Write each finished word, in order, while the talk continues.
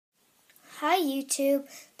Hi YouTube,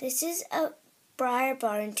 this is a Briar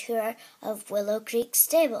Barn tour of Willow Creek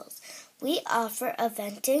Stables. We offer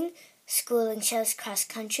eventing, schooling shows,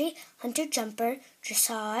 cross-country, hunter-jumper,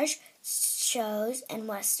 dressage shows, and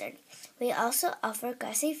western. We also offer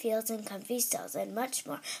grassy fields and comfy stalls and much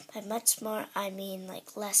more. By much more, I mean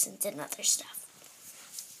like lessons and other stuff.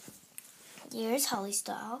 Here's Holly's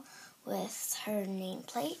stall with her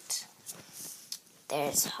nameplate.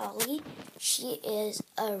 There's Holly. She is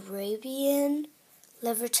Arabian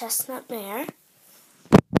liver chestnut mare.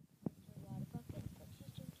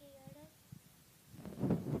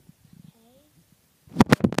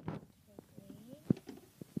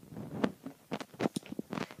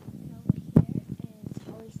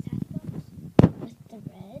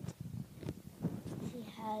 She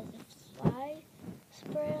has a fly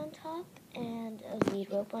spray on top and a lead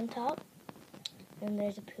rope on top. And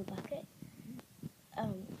there's a poo bucket.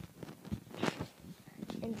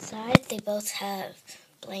 Inside, they both have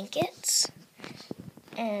blankets.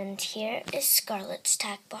 And here is Scarlett's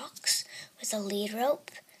tack box with a lead rope,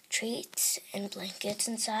 treats, and blankets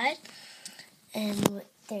inside. And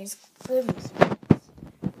there's grooming supplies.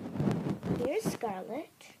 Here's Scarlett.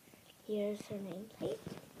 Here's her nameplate.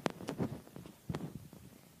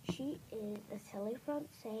 She is a Silly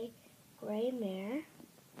Francais gray mare.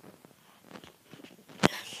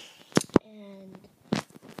 And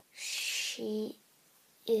she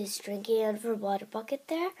is drinking out of her water bucket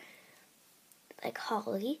there, like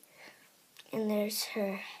Holly. And there's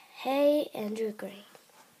her hay and her grain.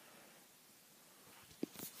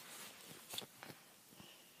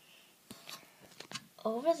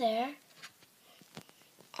 Over there,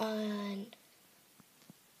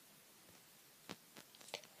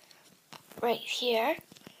 right here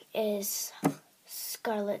is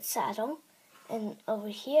Scarlett's saddle, and over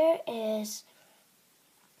here is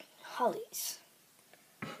Holly's.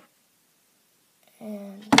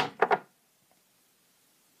 And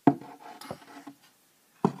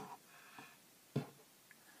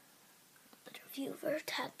little view of her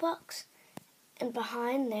tack box, and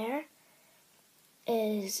behind there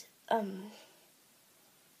is a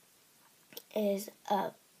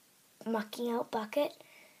mucking out bucket,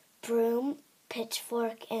 broom,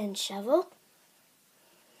 pitchfork, and shovel.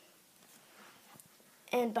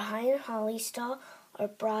 And behind Holly's stall are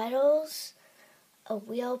bridles, a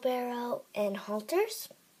wheelbarrow, and halters.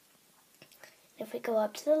 If we go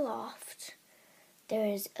up to the loft, there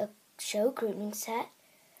is a show grooming set,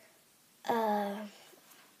 a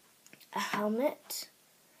helmet,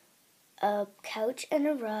 a couch and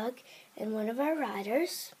a rug, and one of our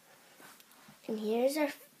riders. And here's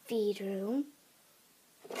our feed room.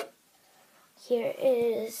 Here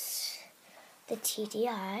is the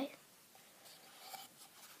TDI.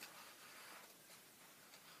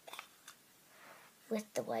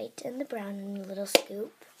 With the white and the brown and the little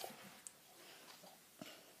scoop.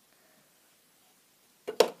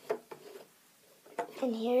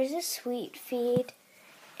 And here's a sweet feed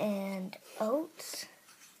and oats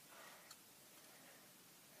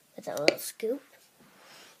with a little scoop.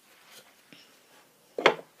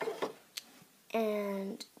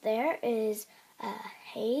 And there is a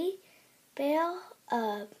hay bale,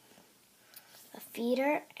 a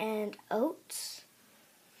feeder, and oats.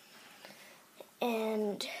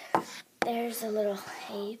 And there's a little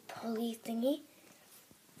hay pulley thingy.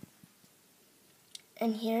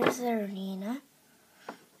 And here's the arena.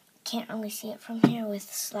 Can't really see it from here with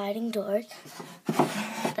sliding doors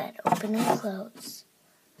that open and close.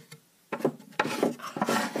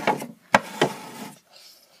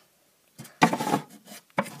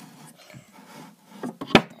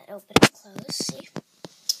 That open and close, see?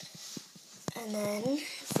 And then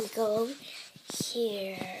if we go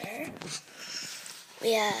here,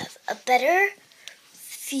 we have a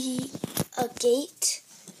gate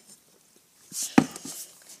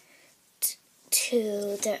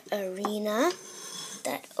to the arena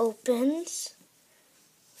that opens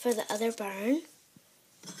for the other barn.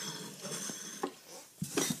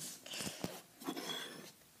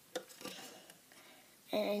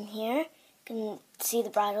 And in here, you can see the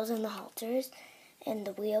bridles and the halters and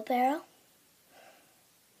the wheelbarrow.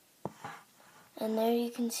 And there you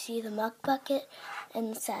can see the muck bucket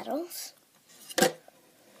and the saddles.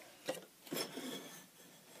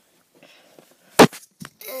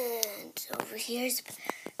 And over here's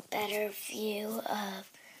a better view of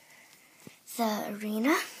the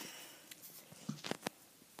arena.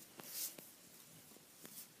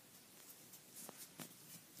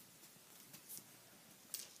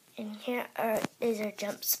 And here is our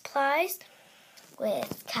jump supplies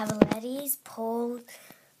with cavalettis, poles,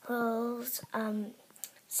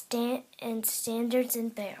 standards,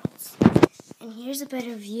 and barrels. And here's a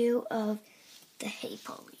better view of the hay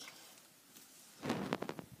pulley.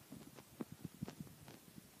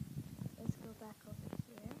 Let's go back over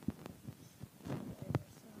here.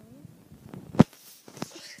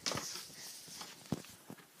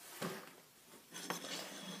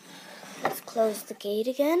 Let's close the gate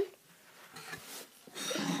again.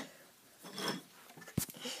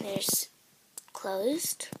 There's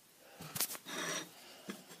closed.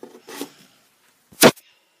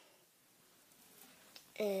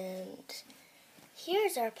 And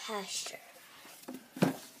here's our pasture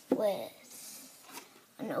with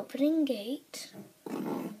an opening gate,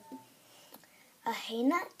 a hay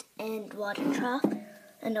net and water trough,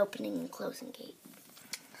 an opening and closing gate.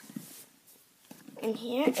 And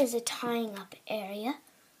here is a tying up area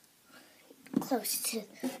close to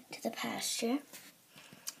the pasture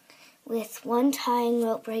with one tying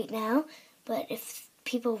rope right now, but if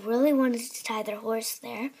people really wanted to tie their horse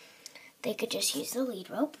there, they could just use the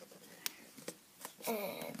lead rope.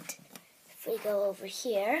 And if we go over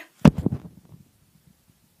here,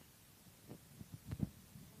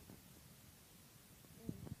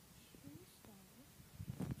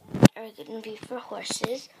 that are going to be for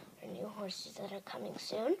horses, or new horses that are coming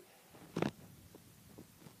soon.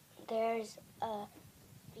 There's a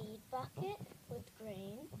feed bucket with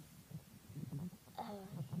grain,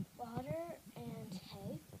 water and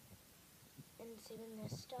hay. And same in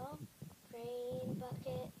this stall, grain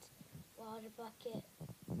bucket, water bucket,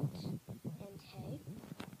 and hay.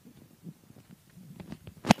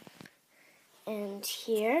 And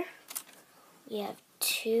here we have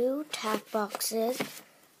 2 tack boxes.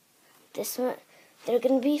 This one, they're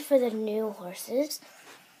going to be for the new horses.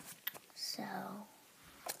 So,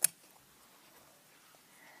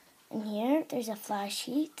 and here there's a fly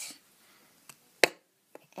sheet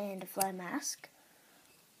and a fly mask.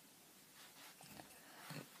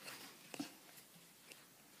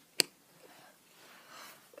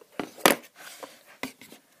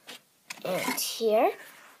 And here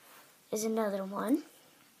is another one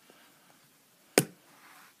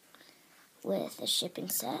with a shipping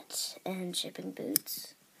set and shipping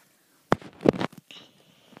boots.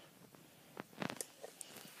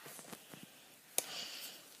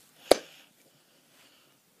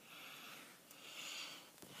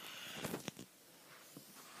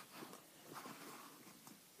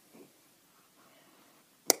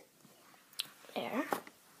 There.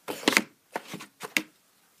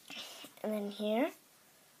 And then here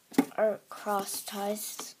are cross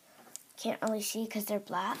ties. Can't really see because they're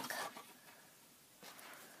black.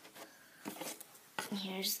 And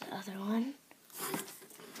here's the other one.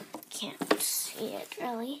 Can't see it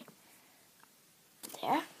really.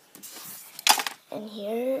 There. And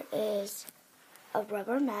here is a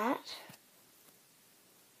rubber mat.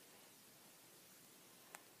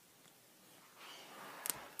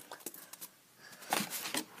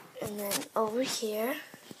 And then over here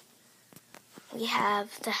we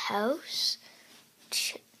have the house,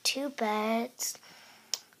 2 beds,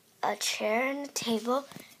 a chair and a table,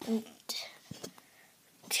 and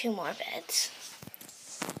 2 more beds.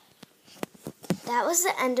 That was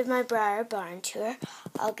the end of my Briar Barn tour.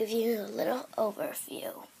 I'll give you a little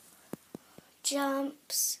overview.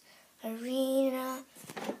 Jumps, arena,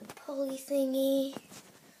 pulley thingy,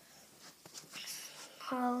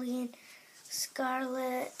 Holly and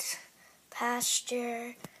Scarlet,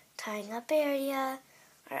 pasture, tying up area,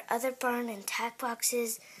 our other barn and tack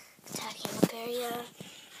boxes, the tacking up area,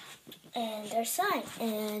 and our sign,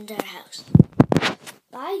 and our house.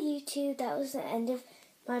 Bye, YouTube. That was the end of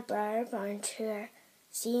my Briar Barn tour.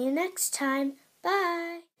 See you next time.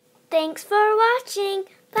 Bye. Thanks for watching.